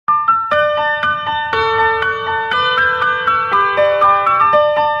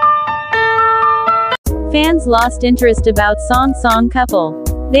Fans lost interest about Song couple.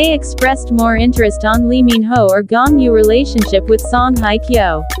 They expressed more interest on Lee Min-ho or Gong Yoo relationship with Song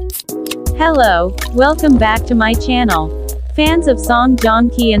Hye-kyo. Hello, welcome back to my channel. Fans of Song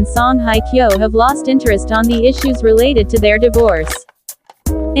Joong-Ki and Song Hye-kyo have lost interest on the issues related to their divorce.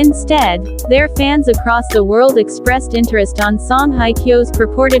 Instead, their fans across the world expressed interest on Song Hye-kyo's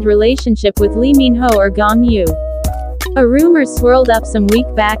purported relationship with Lee Min-ho or Gong Yoo. A rumor swirled up some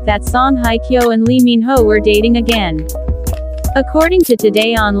week back that Song Hye-kyo and Lee Min-ho were dating again. According to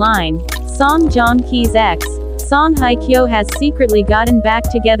Today Online, Song Joong-ki's ex, Song Hye-kyo has secretly gotten back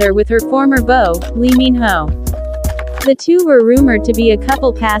together with her former beau, Lee Min-ho. The two were rumored to be a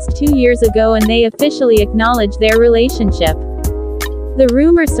couple past 2 years ago and they officially acknowledged their relationship. The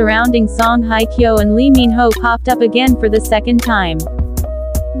rumor surrounding Song Hye-kyo and Lee Min-ho popped up again for the second time.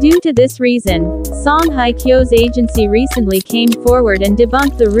 Due to this reason, Song Hye-kyo's agency recently came forward and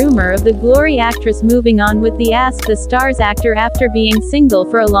debunked the rumor of the Glory actress moving on with the Ask the Stars actor after being single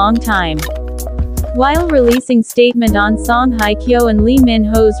for a long time. While releasing statement on Song Hye-kyo and Lee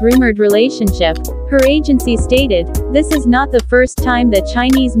Min-ho's rumored relationship, her agency stated, "This is not the first time that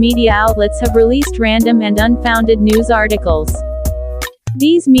Chinese media outlets have released random and unfounded news articles.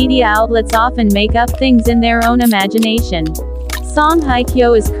 These media outlets often make up things in their own imagination." Song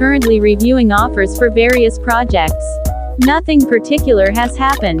Hye-kyo is currently reviewing offers for various projects. Nothing particular has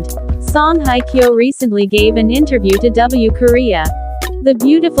happened. Song Hye-kyo recently gave an interview to W Korea. The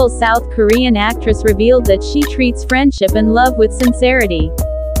beautiful South Korean actress revealed that she treats friendship and love with sincerity.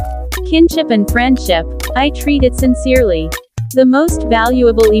 "Kinship and friendship, I treat it sincerely. The most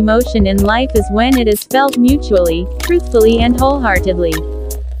valuable emotion in life is when it is felt mutually, truthfully and wholeheartedly.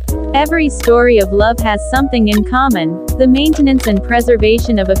 Every story of love has something in common. The maintenance and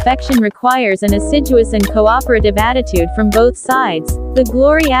preservation of affection requires an assiduous and cooperative attitude from both sides," the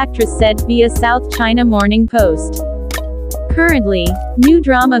Glory actress said via South China Morning Post. Currently, new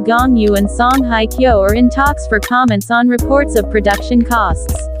drama Gong Yoo and Song Hye-kyo are in talks for comments on reports of production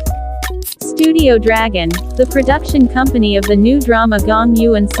costs. Studio Dragon, the production company of the new drama Gong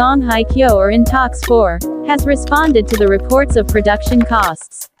Yoo and Song Hye-kyo are in talks for, has responded to the reports of production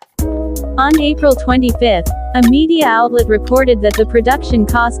costs. On April 25, a media outlet reported that the production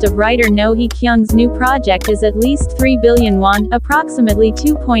cost of writer No Hee-kyung's new project is at least 3 billion won, approximately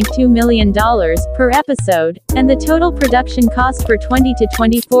 $2.2 million, per episode, and the total production cost for 20 to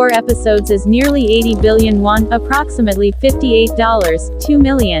 24 episodes is nearly 80 billion won, approximately $58.2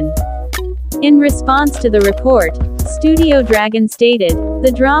 million. In response to the report, Studio Dragon stated,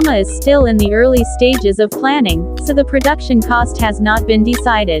 "The drama is still in the early stages of planning, so the production cost has not been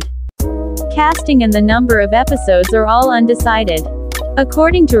decided. Casting and the number of episodes are all undecided."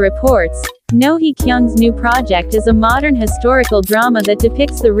 According to reports, No Hee-kyung's new project is a modern historical drama that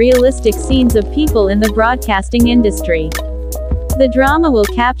depicts the realistic scenes of people in the broadcasting industry. The drama will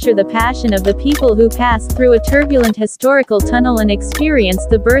capture the passion of the people who passed through a turbulent historical tunnel and experienced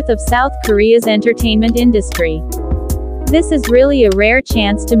the birth of South Korea's entertainment industry. This is really a rare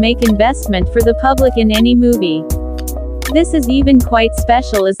chance to make investment for the public in any movie. This is even quite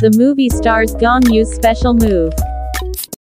special as the movie stars Gong Yoo's special move.